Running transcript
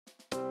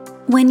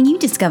When you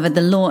discovered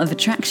the law of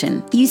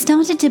attraction, you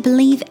started to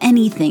believe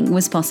anything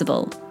was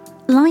possible.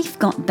 Life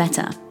got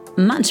better,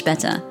 much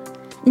better.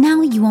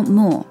 Now you want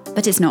more,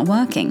 but it's not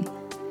working.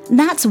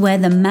 That's where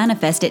the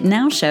Manifest It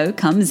Now show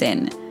comes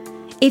in.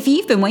 If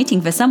you've been waiting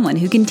for someone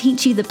who can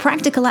teach you the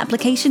practical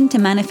application to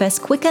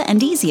manifest quicker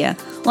and easier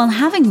while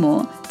having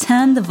more,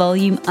 turn the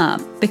volume up,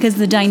 because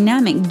the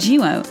dynamic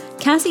duo,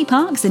 Cassie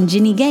Parks and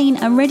Ginny Gain,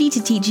 are ready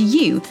to teach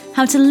you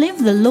how to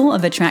live the law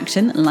of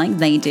attraction like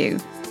they do.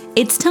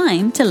 It's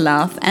time to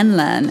laugh and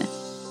learn.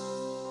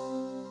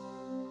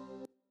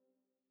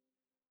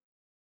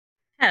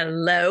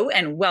 Hello,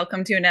 and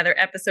welcome to another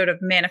episode of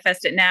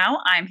Manifest It Now.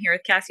 I'm here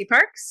with Cassie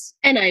Parks.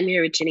 And I'm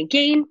here with Ginny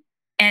Gain.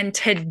 And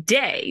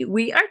today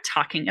we are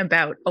talking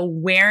about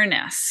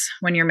awareness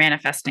when you're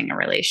manifesting a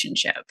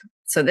relationship.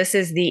 So this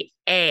is the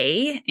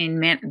A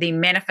in the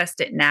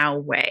Manifest It Now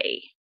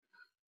way.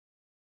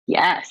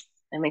 Yes,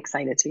 I'm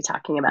excited to be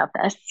talking about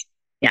this.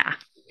 Yeah.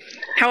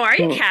 How are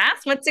you, Cass?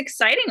 What's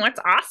exciting? What's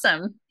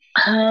awesome?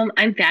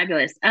 I'm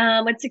fabulous.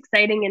 What's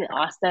exciting and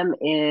awesome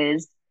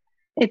is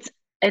it's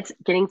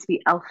getting to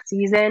be elf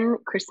season,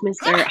 Christmas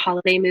or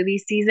holiday movie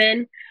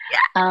season.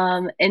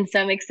 Yeah. And so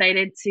I'm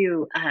excited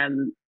to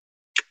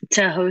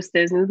host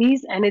those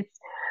movies. And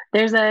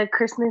there's a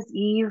Christmas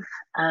Eve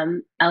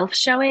elf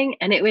showing,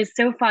 and it was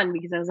so fun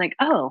because I was like,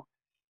 oh,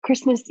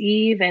 Christmas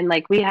Eve, and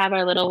like we have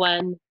our little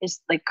one. It's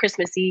like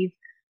Christmas Eve.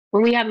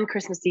 When we have them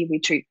Christmas Eve, we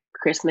treat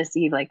Christmas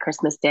Eve like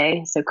Christmas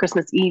Day. So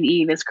Christmas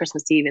Eve is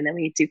Christmas Eve, and then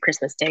we do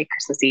Christmas Day,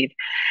 Christmas Eve.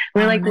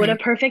 We're like, what a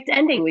perfect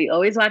ending. We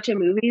always watch a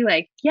movie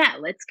like, yeah,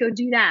 let's go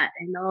do that,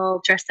 and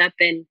all dress up.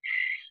 And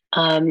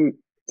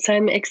so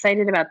I'm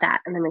excited about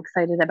that, and I'm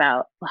excited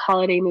about the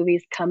holiday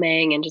movies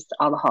coming and just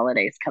all the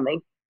holidays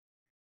coming.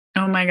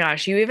 Oh my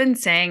gosh, you even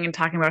saying and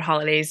talking about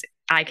holidays,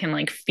 I can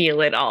like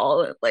feel it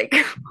all, like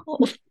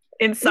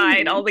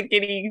inside, all the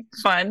giddy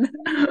fun.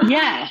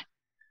 Yeah.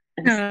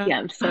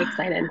 I'm so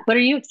excited. What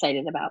are you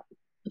excited about?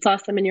 What's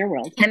awesome in your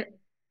world? And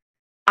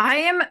I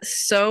am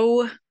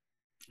so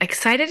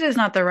excited is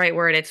not the right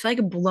word. It's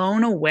like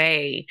blown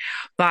away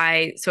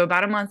by, so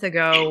about a month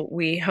ago,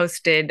 I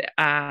hosted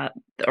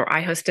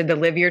the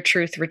Live Your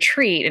Truth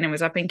retreat, and it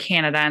was up in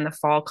Canada in the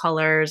fall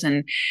colors.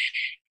 And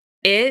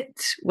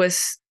it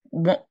was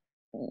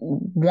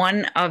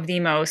one of the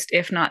most,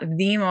 if not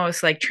the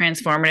most, like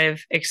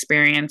transformative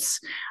experience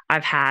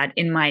I've had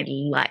in my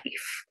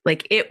life.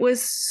 Like, it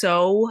was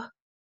so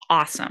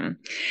awesome.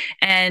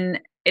 And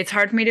it's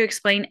hard for me to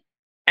explain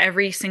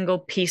every single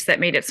piece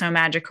that made it so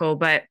magical,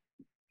 but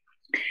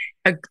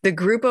the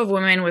group of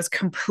women was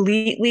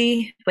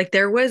completely, like,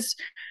 there was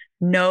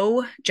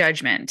no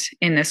judgment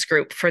in this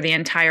group for the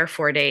entire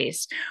 4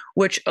 days,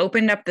 which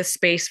opened up the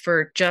space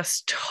for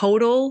just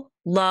total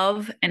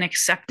love and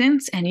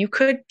acceptance. And you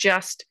could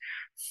just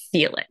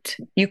feel it.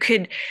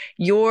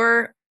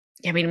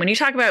 When you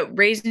talk about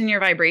raising your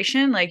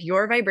vibration, like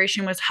your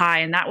vibration was high,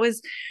 and that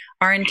was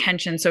our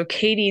intention. So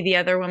Katie, the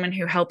other woman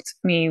who helped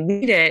me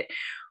lead it,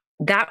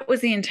 that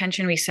was the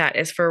intention we set,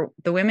 is for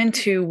the women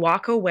to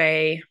walk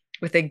away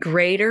with a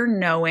greater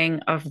knowing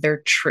of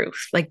their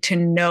truth, like to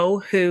know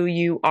who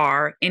you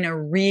are in a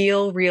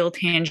real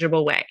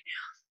tangible way.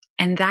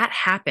 And that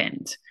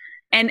happened.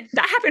 And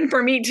that happened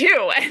for me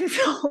too. And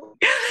so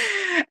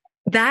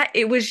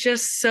it was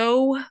just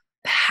so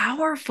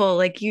powerful,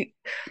 like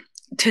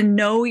to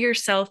know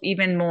yourself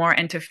even more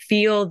and to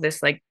feel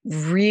this like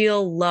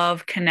real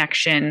love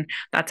connection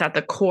that's at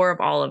the core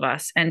of all of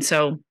us. And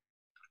so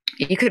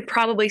you could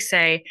probably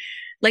say,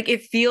 like,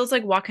 it feels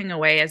like walking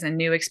away as a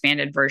new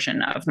expanded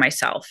version of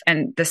myself.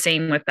 And the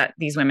same with that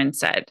these women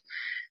said.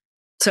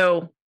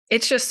 So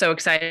it's just so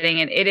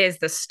exciting. And it is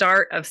the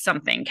start of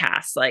something,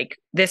 Cass. Like,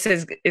 this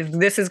is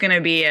going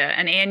to be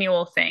an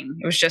annual thing.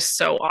 It was just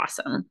so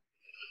awesome.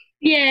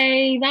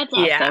 Yay. That's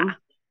awesome. Yeah,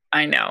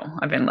 I know.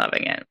 I've been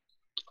loving it.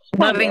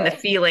 Loving the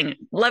feeling,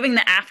 loving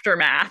the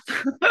aftermath.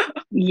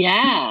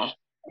 Yeah. Oh,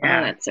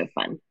 that's so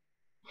fun.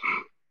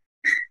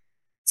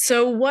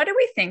 So what do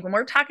we think when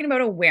we're talking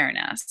about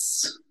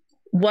awareness?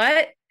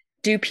 What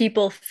do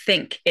people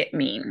think it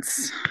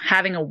means,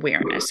 having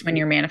awareness when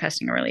you're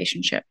manifesting a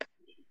relationship?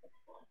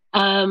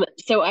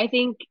 So I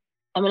think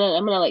I'm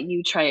gonna let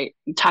you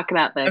talk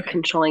about the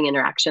controlling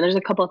interaction. There's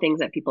a couple of things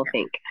that people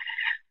think.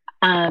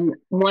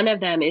 One of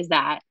them is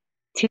that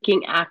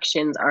taking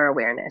actions are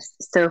awareness.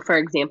 So for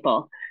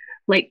example,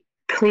 like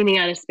cleaning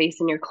out a space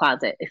in your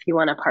closet if you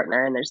want a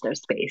partner and there's no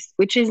space,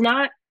 which is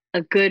not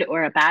a good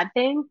or a bad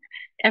thing.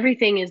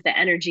 Everything is the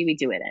energy we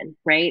do it in,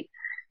 right?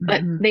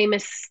 But they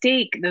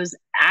mistake those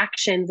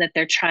actions that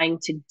they're trying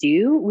to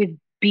do with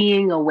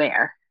being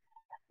aware.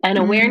 And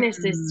awareness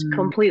is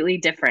completely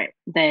different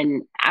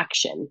than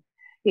action.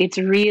 It's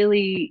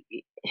really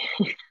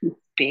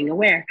being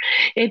aware.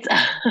 It's,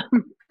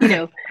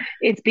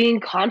 it's being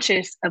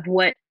conscious of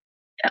what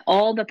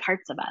all the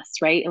parts of us,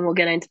 right? And we'll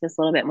get into this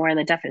a little bit more in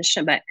the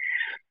definition, but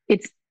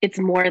it's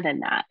more than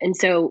that. And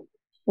so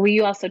will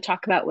you also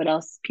talk about what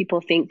else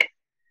people think?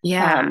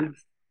 Yeah.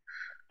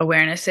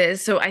 awareness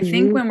is. So I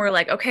think when we're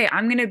like, okay,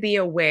 I'm going to be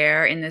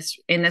aware in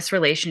this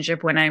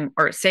relationship when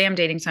or say I'm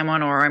dating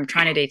someone or I'm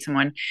trying to date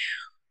someone,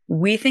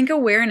 we think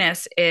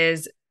awareness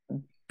is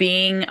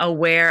being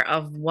aware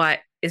of what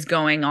is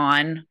going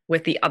on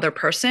with the other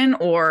person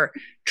or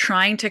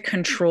trying to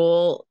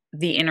control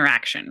the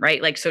interaction,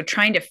 right? Like, so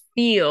trying to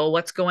feel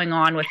what's going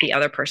on with the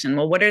other person.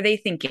 Well, what are they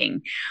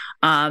thinking?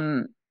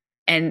 And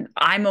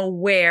I'm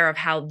aware of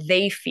how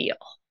they feel.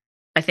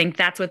 I think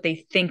that's what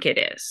they think it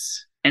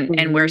is.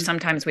 And where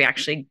sometimes we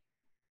actually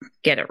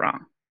get it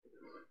wrong.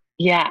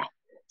 Yeah.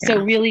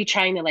 So really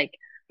trying to like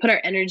put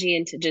our energy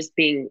into just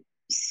being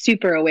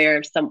super aware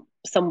of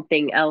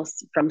something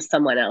else from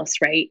someone else,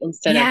 right?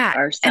 Instead of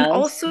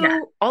ourselves.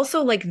 And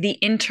also like the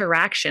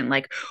interaction,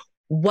 like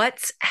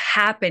what's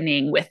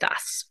happening with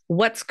us,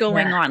 what's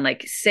going on.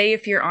 Like, say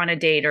if you're on a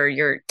date or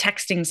you're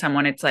texting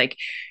someone, it's like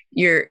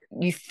you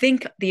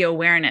think the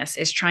awareness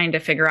is trying to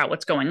figure out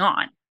what's going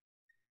on.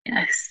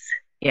 Yes.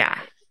 Yeah.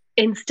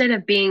 Instead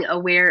of being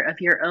aware of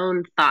your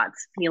own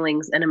thoughts,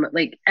 feelings, and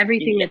like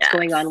everything that's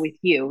going on with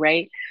you,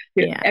 right?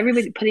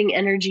 Everybody putting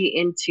energy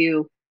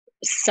into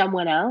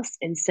someone else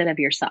instead of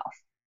yourself.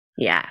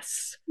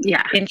 Yes.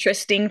 Yeah.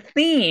 Interesting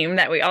theme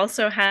that we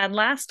also had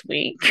last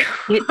week.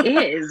 It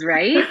is,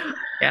 right?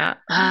 Yeah.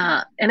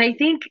 And I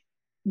think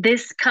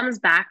this comes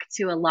back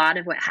to a lot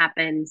of what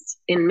happens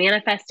in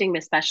manifesting,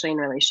 especially in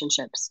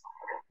relationships.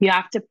 You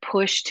have to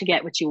push to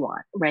get what you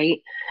want,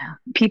 right? Yeah.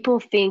 People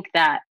think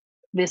that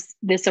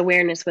this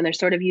awareness, when they're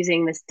sort of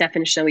using this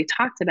definition we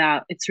talked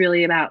about, it's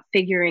really about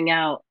figuring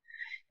out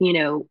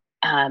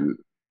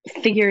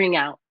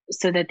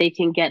so that they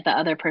can get the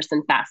other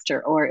person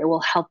faster, or it will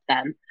help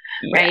them,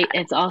 right?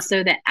 It's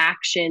also that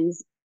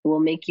actions will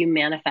make you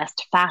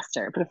manifest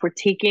faster. But if we're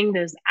taking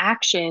those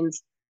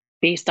actions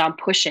based on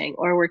pushing,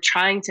 or we're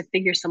trying to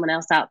figure someone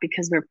else out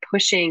because we're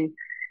pushing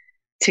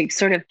to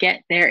sort of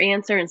get their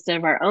answer instead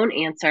of our own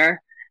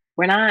answer,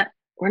 we're not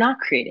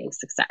creating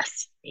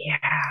success. Yeah.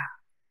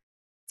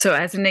 So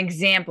as an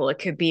example, it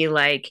could be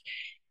like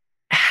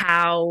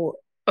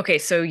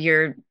so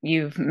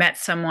you've met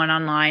someone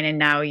online and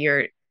now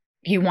you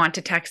want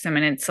to text them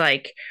and it's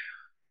like,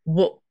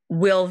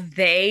 will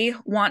they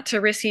want to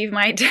receive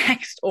my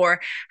text, or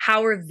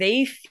how are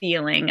they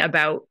feeling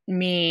about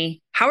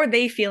me? How are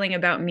they feeling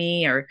about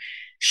me? Or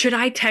should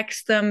I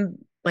text them?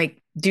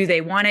 Like, do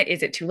they want it?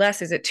 Is it too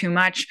less? Is it too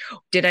much?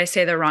 Did I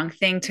say the wrong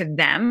thing to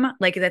them?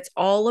 Like, that's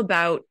all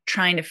about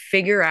trying to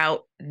figure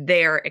out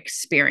their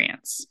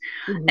experience.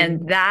 Mm-hmm.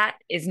 And that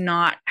is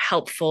not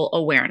helpful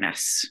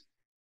awareness.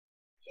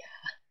 Yeah.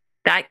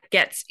 That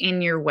gets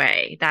in your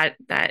way. That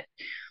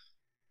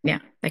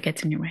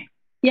gets in your way.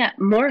 Yeah.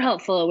 More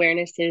helpful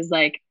awareness is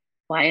like,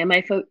 why am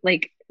I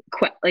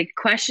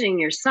questioning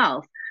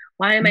yourself?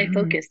 Why am I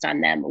focused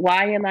on them?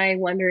 Why am I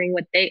wondering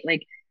what they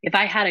like? If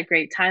I had a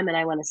great time and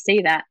I want to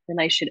say that, then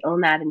I should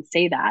own that and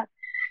say that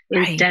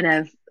instead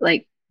of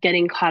like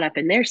getting caught up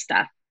in their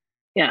stuff.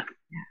 Yeah.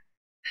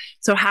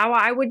 So how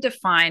I would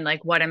define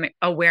like what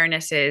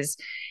awareness is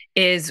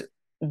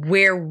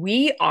where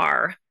we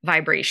are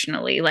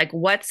vibrationally, like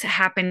what's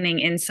happening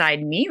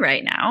inside me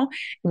right now.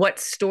 What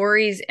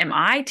stories am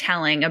I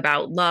telling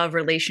about love,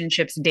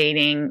 relationships,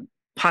 dating,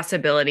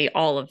 possibility,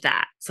 all of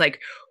that. It's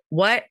like,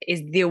 what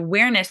is the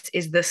awareness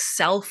is the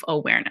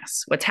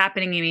self-awareness, what's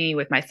happening in me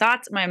with my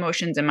thoughts, my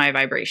emotions, and my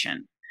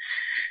vibration.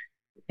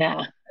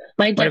 Yeah.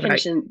 My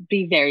definition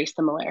be very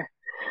similar.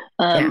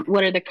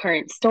 What are the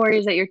current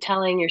stories that you're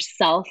telling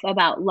yourself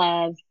about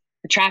love,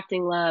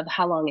 attracting love,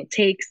 how long it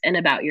takes, and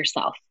about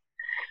yourself,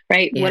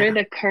 right? Yeah. What are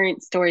the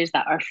current stories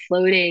that are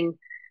floating,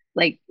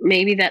 like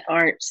maybe that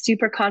aren't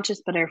super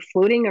conscious, but are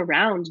floating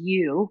around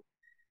you,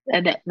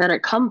 that are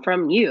come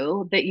from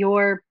you, that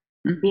you're,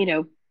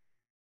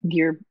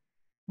 you're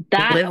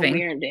that living.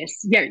 Awareness.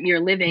 Yeah, you're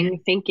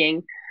living,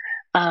 thinking.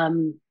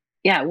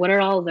 What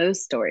are all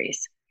those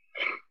stories?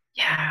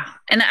 Yeah.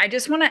 And I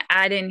just want to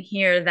add in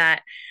here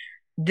that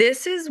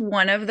this is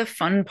one of the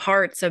fun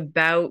parts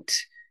about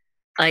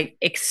like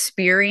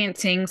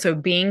experiencing, so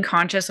being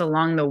conscious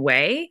along the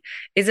way,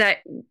 is that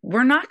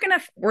we're not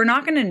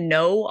gonna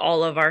know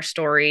all of our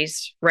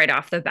stories right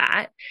off the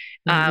bat.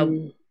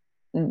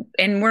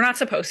 And we're not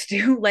supposed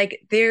to.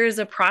 Like, there's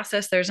a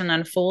process, there's an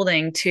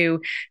unfolding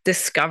to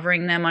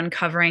discovering them,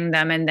 uncovering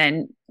them, and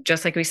then,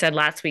 just like we said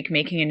last week,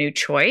 making a new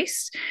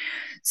choice.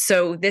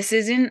 So this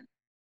isn't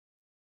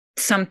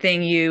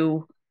something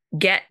you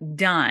get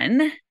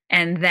done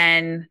and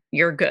then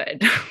you're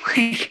good.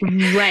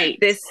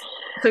 Right.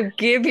 So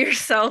give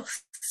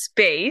yourself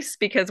space,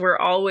 because we're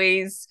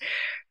always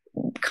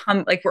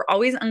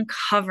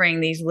uncovering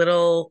these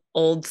little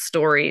old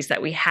stories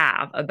that we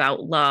have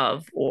about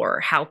love or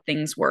how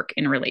things work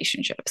in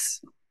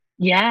relationships.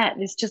 Yeah,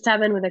 this just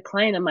happened with a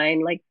client of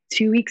mine like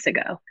 2 weeks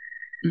ago.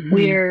 Mm-hmm.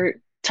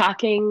 We're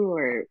talking,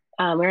 we're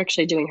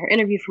actually doing her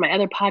interview for my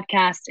other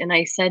podcast, and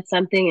I said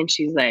something and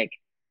she's like,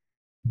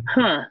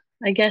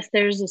 I guess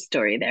there's a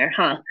story there,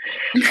 huh?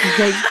 It's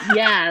like,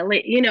 yeah,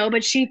 like,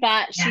 but she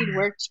thought Yeah. she'd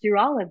worked through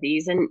all of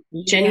these. And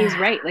Jenny's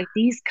Yeah. right. Like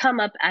these come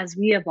up as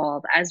we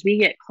evolve, as we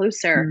get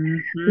closer,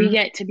 we Mhm.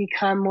 get to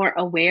become more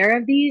aware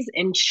of these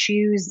and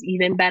choose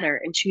even better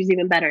and choose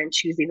even better and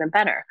choose even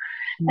better.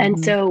 And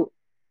Mhm. so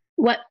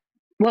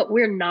what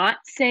we're not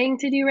saying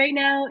to do right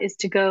now is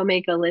to go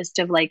make a list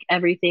of like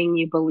everything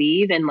you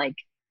believe and like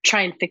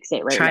try and fix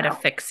it right Try to now.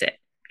 fix it.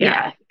 Yeah.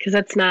 Yeah, because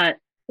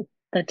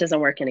that doesn't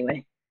work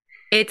anyway.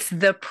 It's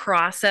the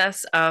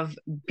process of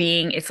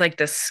it's like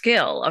the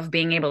skill of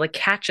being able to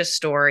catch a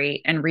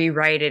story and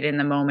rewrite it in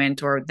the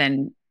moment or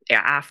then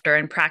after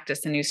and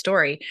practice a new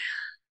story.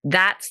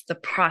 That's the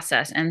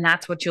process. And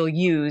that's what you'll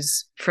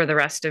use for the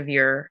rest of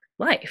your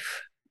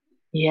life.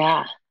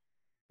 Yeah,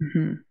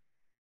 Mhm.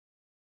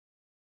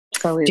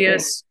 Do you have,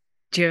 absolutely.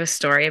 do you have a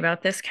story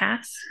about this,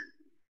 Cass?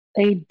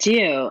 I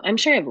do. I'm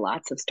sure I have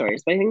lots of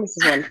stories, but I think this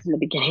is one from the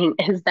beginning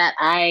is that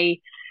I'd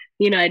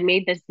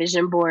made this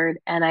vision board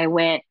and I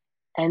went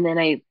and then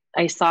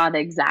I saw the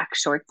exact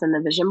shorts in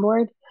the vision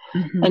board.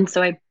 Mhm. And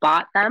so I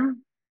bought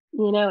them,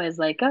 as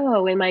like,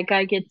 oh, when my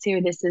guy gets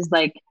here, this is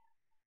like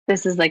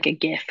a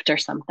gift or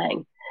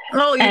something.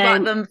 Oh, you bought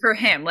And them for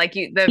him. Like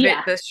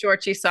yeah, the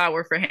shorts you saw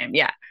were for him.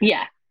 Yeah.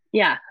 yeah,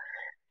 yeah.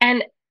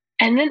 And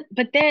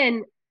but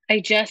then I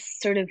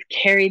just sort of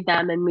carried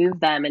them and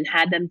moved them and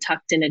had them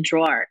tucked in a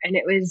drawer. And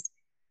it was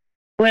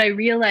what I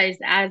realized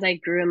as I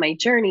grew in my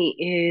journey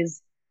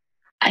is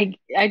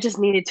I just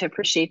needed to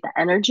appreciate the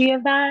energy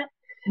of that.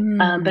 But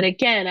Mm,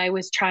 again, I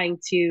was trying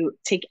to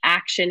take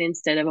action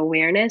instead of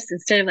awareness.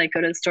 Instead of like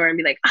go to the store and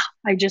be like, oh,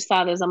 I just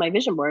saw those on my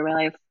vision board when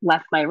I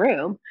left my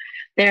room.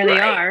 There they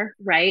right. are,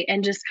 right?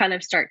 And just kind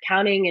of start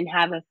counting and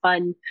have a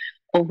fun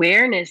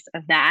awareness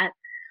of that.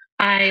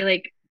 I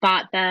like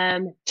bought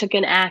them, took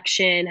an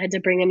action, had to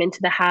bring them into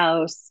the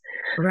house.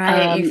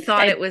 Right. You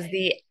thought I it was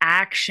the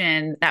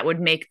action that would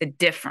make the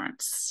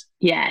difference.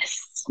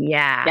 Yes,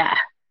 Yeah. yeah,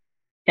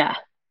 yeah,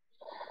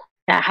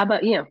 yeah. How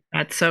about you?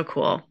 That's so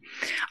cool.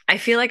 I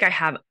feel like I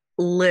have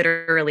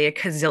literally a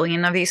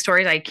gazillion of these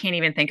stories. I can't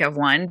even think of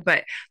one,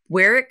 but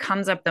where it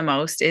comes up the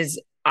most is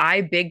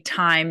I big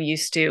time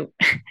used to,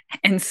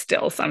 and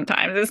still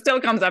sometimes it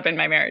still comes up in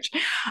my marriage.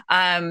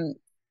 Um,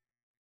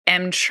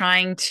 am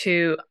trying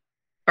to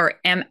or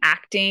am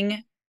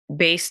acting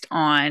based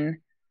on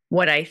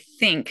what I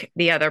think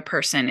the other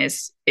person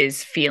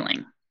is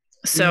feeling.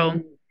 So,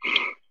 Mm,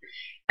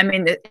 I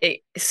mean,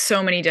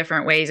 so many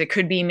different ways. It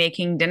could be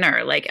making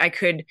dinner. Like I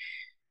could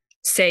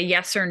say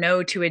yes or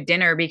no to a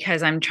dinner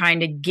because I'm trying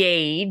to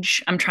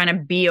gauge, I'm trying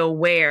to be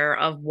aware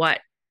of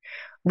what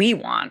Lee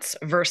wants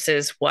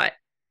versus what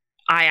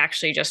I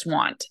actually just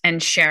want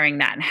and sharing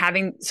that and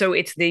having so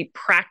it's the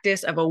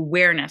practice of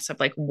awareness of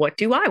like what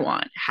do I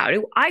want? How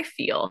do I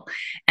feel?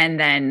 And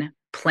then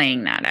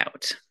playing that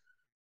out.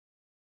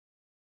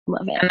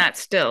 love it. And that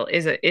still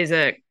is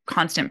a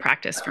constant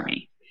practice for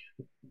me.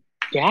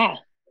 Yeah.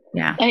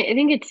 Yeah. I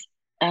think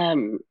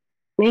I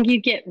think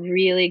you get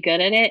really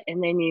good at it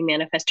and then you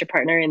manifest your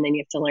partner and then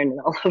you have to learn it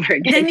all over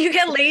And again. then you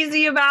get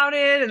lazy about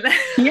it and then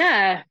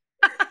Yeah.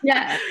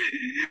 Yeah.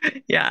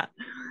 yeah.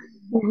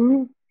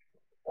 Mhm.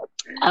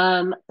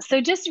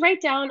 So just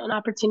write down an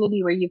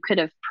opportunity where you could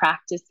have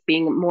practiced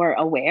being more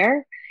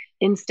aware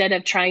instead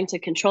of trying to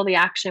control the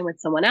action with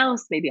someone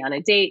else, maybe on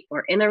a date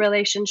or in a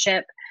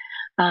relationship,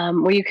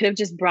 where you could have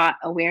just brought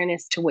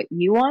awareness to what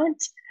you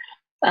want.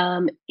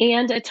 And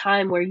a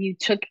time where you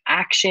took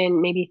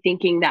action, maybe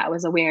thinking that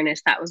was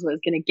awareness, that was what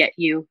was going to get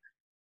you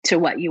to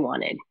what you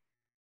wanted.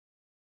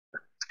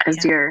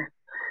 As Yeah.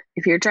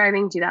 if you're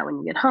driving, do that when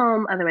you get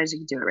home. Otherwise, you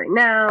can do it right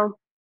now.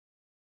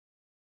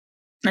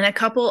 And a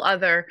couple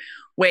other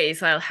ways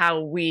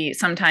how we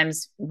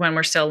sometimes, when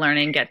we're still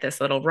learning, get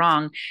this little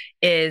wrong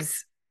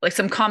is like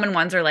some common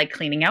ones are like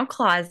cleaning out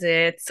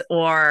closets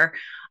or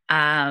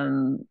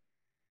um,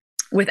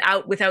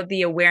 without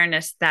the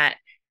awareness that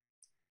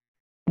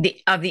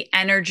the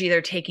energy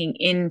they're taking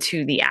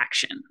into the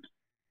action,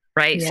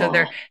 right? So Yeah.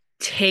 they're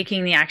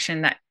taking the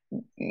action that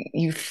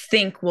you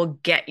think will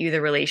get you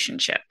the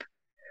relationship,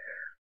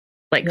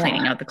 like Yeah.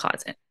 cleaning out the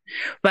closet.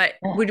 But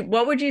Yeah.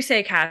 what would you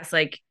say, Cass?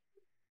 Like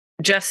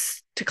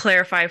just to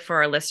clarify for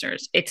our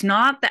listeners, it's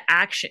not the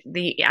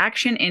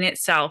action in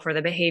itself or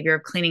the behavior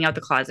of cleaning out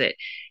the closet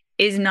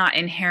is not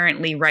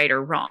inherently right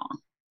or wrong.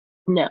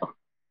 No.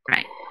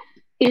 Right.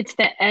 It's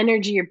the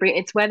energy you're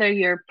bringing. It's whether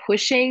you're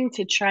pushing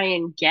to try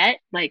and get,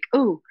 like,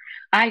 oh,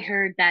 I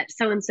heard that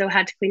so and so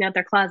had to clean out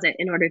their closet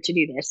in order to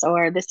do this,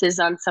 or this is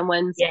on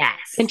someone's Yes.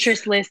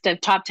 Pinterest list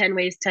of top 10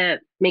 ways to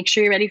make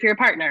sure you're ready for your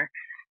partner.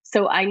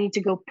 So I need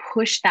to go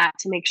push that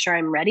to make sure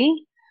I'm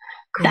ready.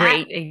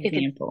 That Great if it's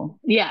example.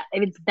 yeah,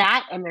 if it's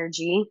that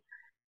energy,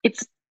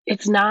 it's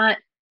it's not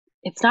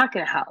it's not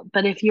going to help.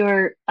 But if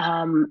you're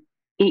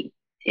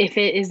if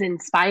it is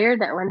inspired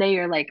that one day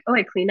you're like, oh,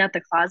 I cleaned out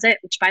the closet,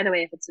 which by the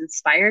way, if it's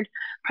inspired,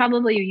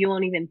 probably you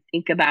won't even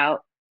think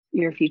about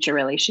your future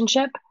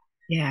relationship.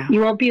 Yeah.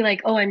 You won't be like,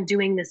 oh, I'm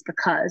doing this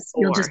because.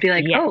 You'll just be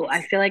like, yes. oh,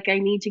 I feel like I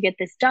need to get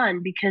this done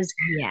because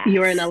Yes.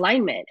 you're in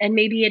alignment. And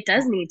maybe it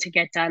does need to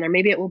get done, or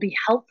maybe it will be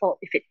helpful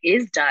if it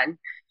is done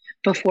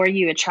before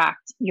you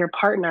attract your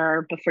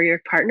partner, before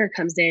your partner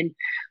comes in.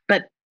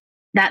 But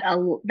that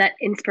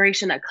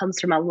inspiration that comes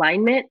from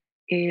alignment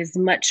is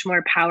much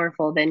more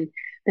powerful than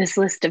this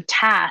list of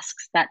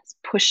tasks that's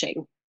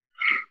pushing.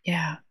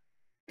 Yeah.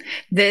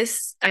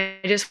 I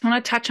just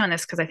want to touch on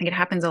this because I think it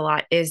happens a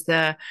lot, is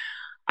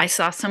I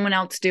saw someone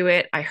else do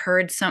it. I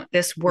heard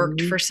this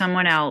worked for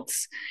someone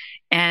else.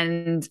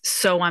 And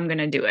so I'm going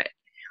to do it.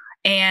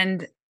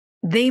 And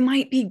they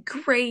might be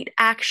great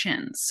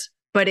actions,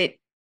 but it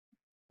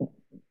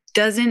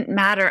doesn't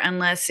matter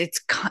unless I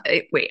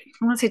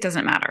want to say it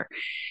doesn't matter.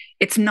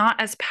 It's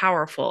not as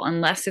powerful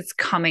unless it's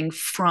coming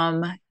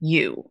from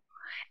you.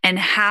 And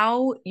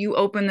how you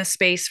open the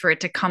space for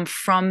it to come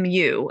from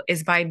you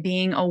is by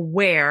being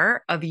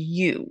aware of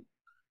you,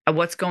 of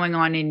what's going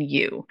on in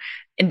you.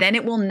 And then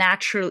you will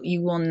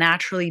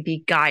naturally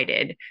be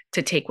guided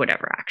to take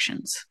whatever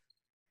actions.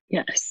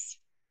 Yes.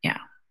 Yeah.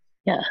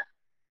 Yeah.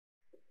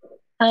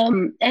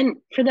 And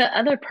for the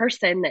other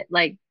person that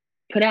like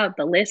put out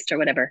the list or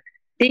whatever,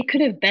 they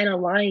could have been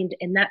aligned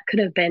and that could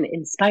have been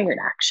inspired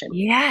action.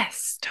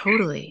 Yes,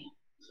 totally.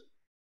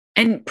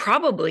 And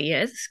probably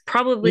it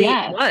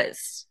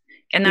was.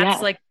 And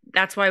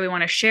that's why we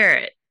want to share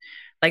it.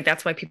 Like,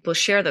 that's why people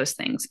share those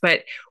things.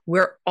 But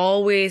we're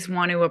always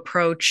want to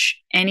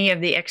approach any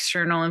of the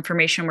external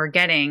information we're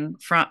getting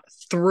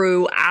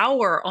through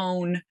our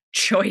own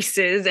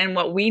choices and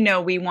what we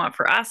know we want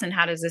for us. And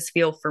how does this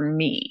feel for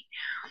me?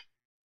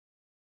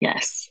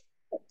 Yes.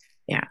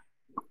 Yeah.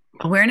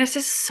 Awareness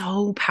is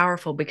so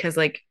powerful because,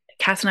 like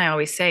Cass and I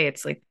always say,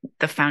 it's like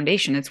the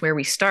foundation. It's where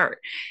we start.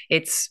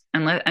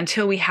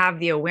 Until we have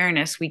the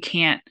awareness, we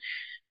can't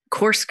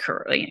course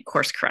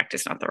correct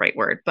is not the right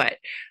word, but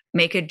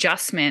make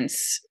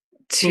adjustments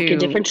to make a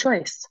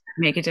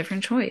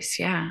different choice.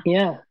 Yeah.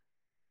 Yeah.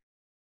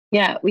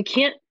 Yeah. We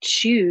can't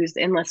choose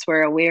unless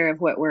we're aware of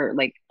what we're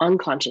like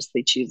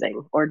unconsciously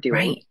choosing or doing.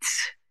 Right.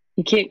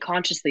 You can't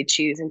consciously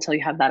choose until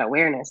you have that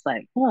awareness.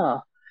 Like,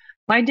 oh,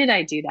 why did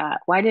I do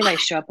that? Why did I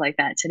show up like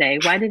that today?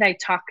 Why did I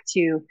talk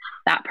to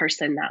that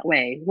person that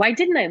way? Why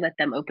didn't I let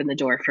them open the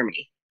door for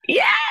me?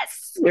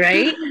 Yes.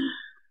 Right.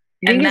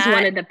 I think is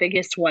one of the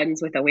biggest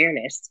ones with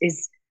awareness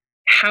is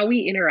how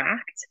we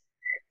interact.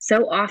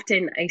 So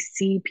often I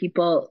see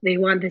people, they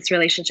want this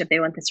relationship.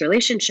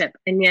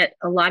 And yet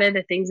a lot of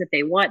the things that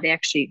they want, they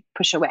actually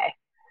push away.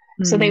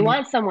 So they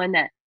want someone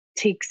that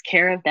takes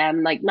care of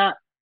them, like not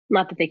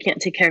that they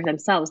can't take care of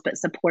themselves, but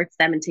supports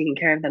them in taking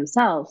care of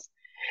themselves.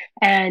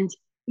 And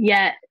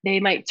yet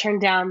they might turn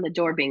down the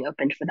door being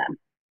opened for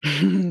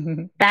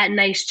them. That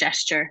nice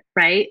gesture,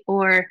 right?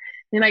 Or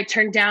they might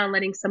turn down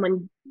letting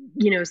someone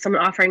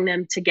offering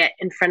them to get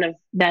in front of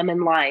them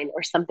in line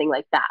or something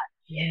like that.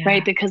 Yeah.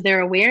 Right? Because their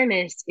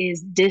awareness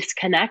is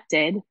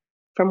disconnected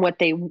from what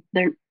they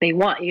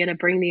want. You got to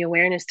bring the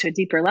awareness to a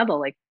deeper level.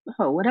 Like,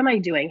 oh, what am I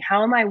doing?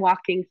 How am I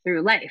walking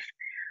through life?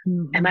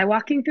 Mm-hmm. Am I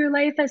walking through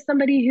life as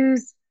somebody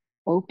who's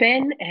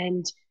open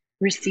and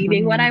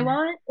receiving what I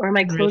want? Or am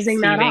I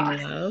closing that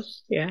off? Love.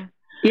 Yeah.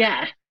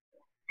 Yeah.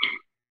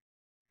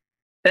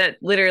 That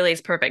literally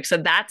is perfect. So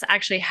that's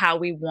actually how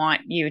we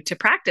want you to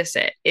practice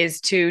it, is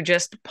to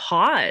just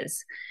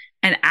pause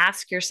and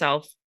ask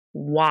yourself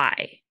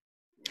why.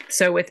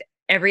 So with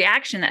every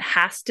action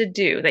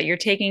that you're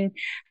taking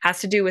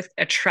has to do with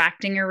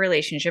attracting your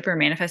relationship or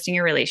manifesting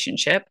your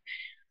relationship,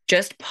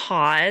 just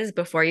pause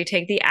before you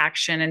take the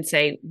action and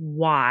say,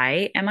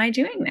 why am I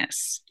doing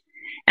this?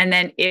 And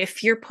then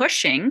if you're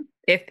pushing,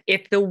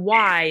 if the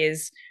why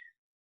is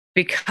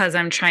because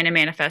I'm trying to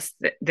manifest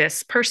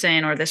this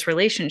person or this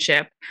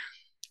relationship,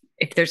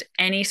 if there's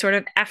any sort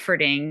of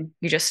efforting,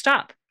 you just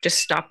stop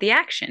the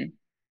action.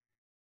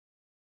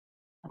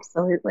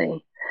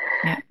 Absolutely.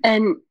 Yeah.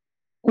 And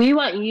we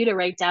want you to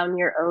write down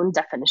your own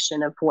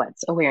definition of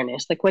what's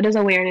awareness. Like, what does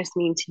awareness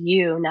mean to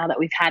you now that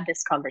we've had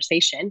this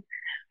conversation,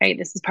 right?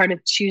 This is part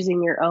of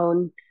choosing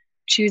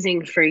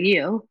for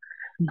you.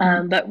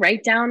 Mm-hmm. But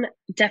write down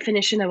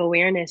definition of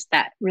awareness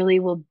that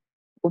really will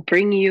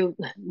bring you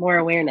more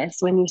awareness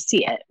when you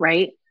see it,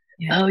 right?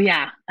 Yeah. Oh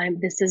yeah,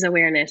 this is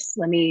awareness.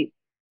 Let me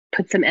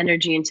put some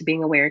energy into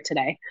being aware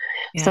today.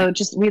 Yeah. So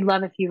we'd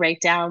love if you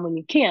write down when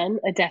you can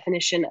a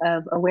definition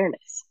of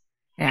awareness.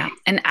 Yeah.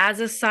 And as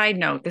a side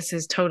note, this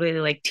is totally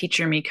like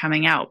teacher me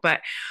coming out,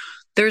 but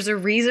there's a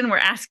reason we're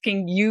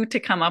asking you to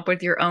come up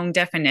with your own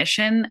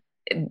definition.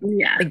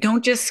 Yeah. Like,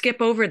 don't just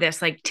skip over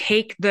this. Like,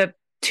 take the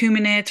 2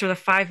 minutes or the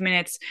 5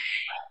 minutes,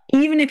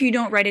 even if you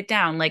don't write it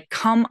down, like,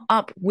 come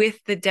up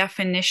with the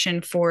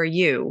definition for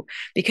you,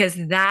 because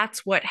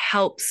that's what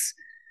helps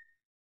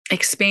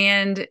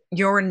expand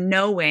your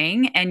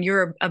knowing and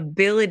your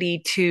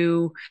ability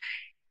to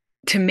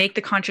make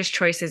the conscious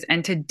choices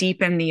and to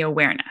deepen the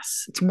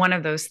awareness. It's one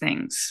of those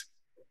things.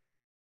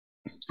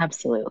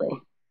 Absolutely.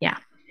 Yeah.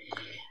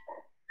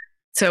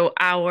 So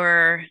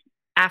our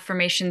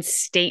affirmation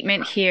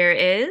statement here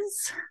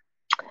is,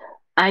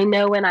 I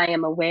know when I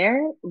am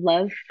aware,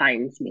 love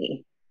finds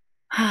me.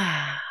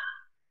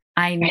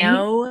 I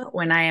know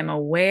when I am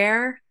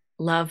aware,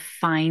 love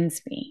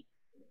finds me.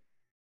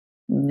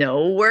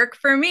 No work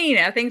for me,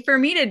 nothing for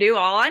me to do.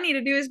 All I need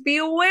to do is be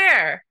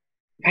aware.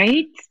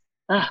 Right?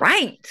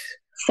 Right.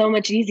 So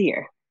much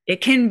easier.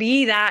 It can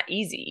be that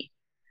easy.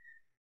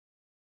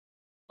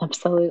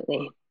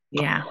 Absolutely.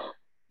 Yeah.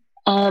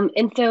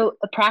 And so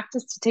a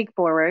practice to take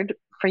forward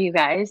for you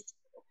guys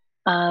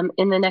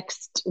in the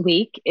next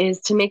week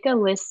is to make a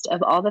list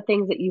of all the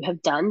things that you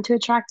have done to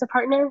attract a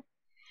partner.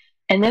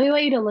 And then we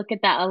want you to look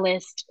at that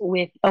list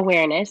with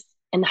awareness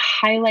and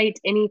highlight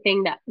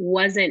anything that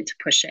wasn't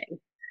pushing.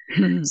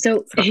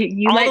 So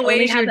you all might the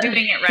ways only you're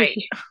doing it right.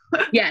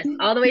 Yes,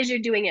 all the ways you're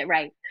doing it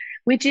right,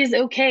 which is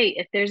okay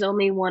if there's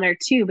only one or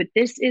two. But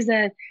this is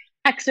a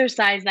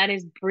exercise that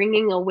is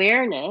bringing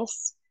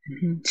awareness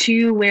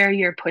to where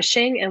you're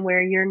pushing and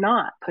where you're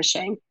not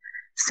pushing.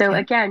 So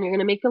again, you're going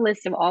to make a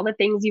list of all the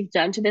things you've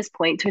done to this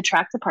point to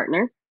attract a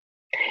partner.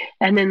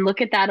 And then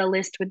look at that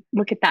list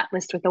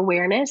with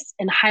awareness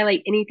and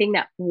highlight anything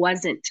that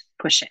wasn't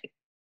pushing.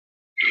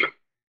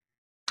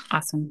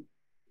 Awesome.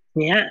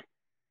 Yeah.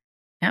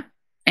 Yep.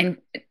 And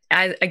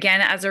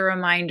as a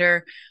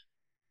reminder,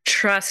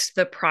 trust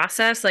the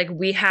process. Like,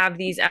 we have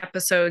these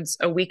episodes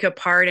a week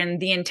apart, and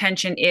the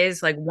intention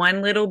is like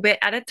one little bit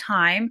at a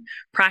time,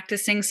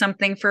 practicing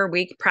something for a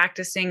week,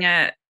 practicing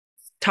a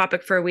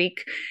topic for a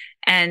week.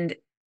 And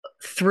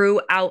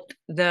throughout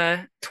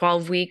the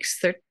 12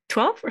 weeks,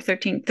 12 or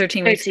 13 weeks.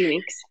 13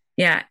 weeks.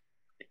 Yeah.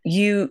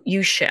 You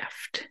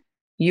shift.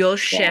 You'll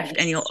shift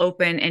and you'll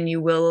open and you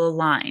will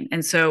align.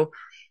 And so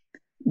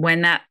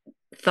when that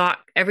thought,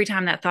 every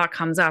time that thought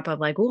comes up of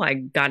like, oh, I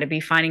got to be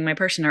finding my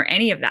person or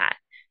any of that,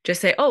 just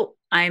say, oh,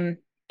 I'm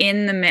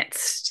in the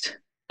midst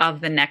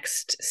of the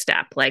next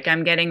step. Like,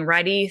 I'm getting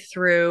ready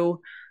through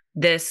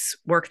this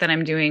work that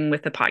I'm doing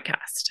with the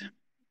podcast.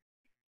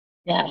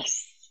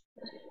 Yes.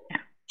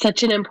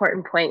 Such an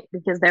important point,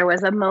 because there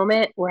was a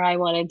moment where I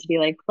wanted to be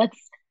like,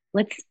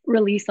 let's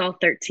release all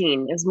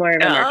 13. It was more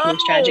of a marketing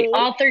strategy,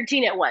 all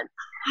 13 at once.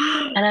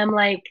 And I'm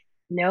like,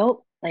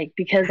 nope, like,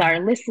 because our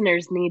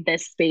listeners need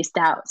this spaced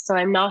out. So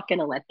I'm not going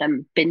to let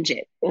them binge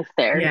it if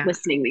they're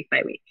listening week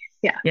by week.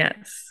 Yeah.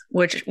 Yes.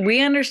 Which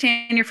we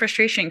understand your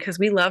frustration, because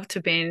we love to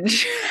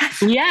binge.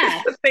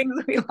 Yeah. The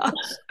things we love.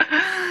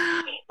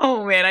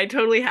 Oh man, I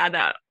totally had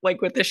that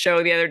like with the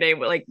show the other day,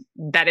 but like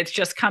that it's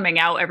just coming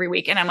out every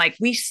week. And I'm like,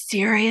 we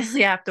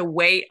seriously have to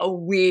wait a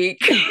week.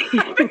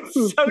 I've been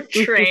so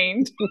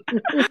trained.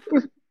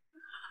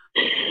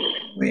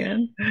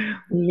 Man.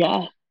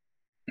 Yeah.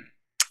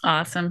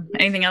 Awesome.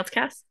 Anything else,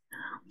 Cass?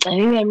 I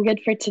think I'm good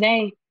for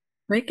today.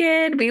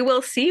 Wicked. We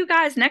will see you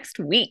guys next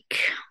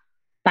week.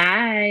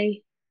 Bye.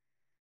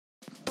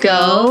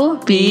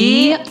 Go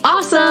be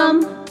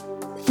awesome.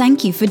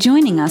 Thank you for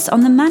joining us on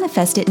the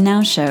Manifest It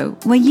Now show,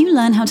 where you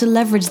learn how to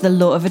leverage the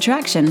law of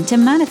attraction to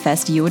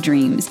manifest your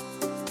dreams.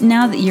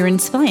 Now that you're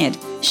inspired,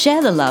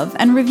 share the love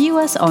and review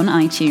us on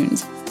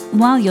iTunes.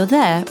 While you're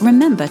there,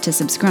 remember to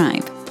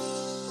subscribe.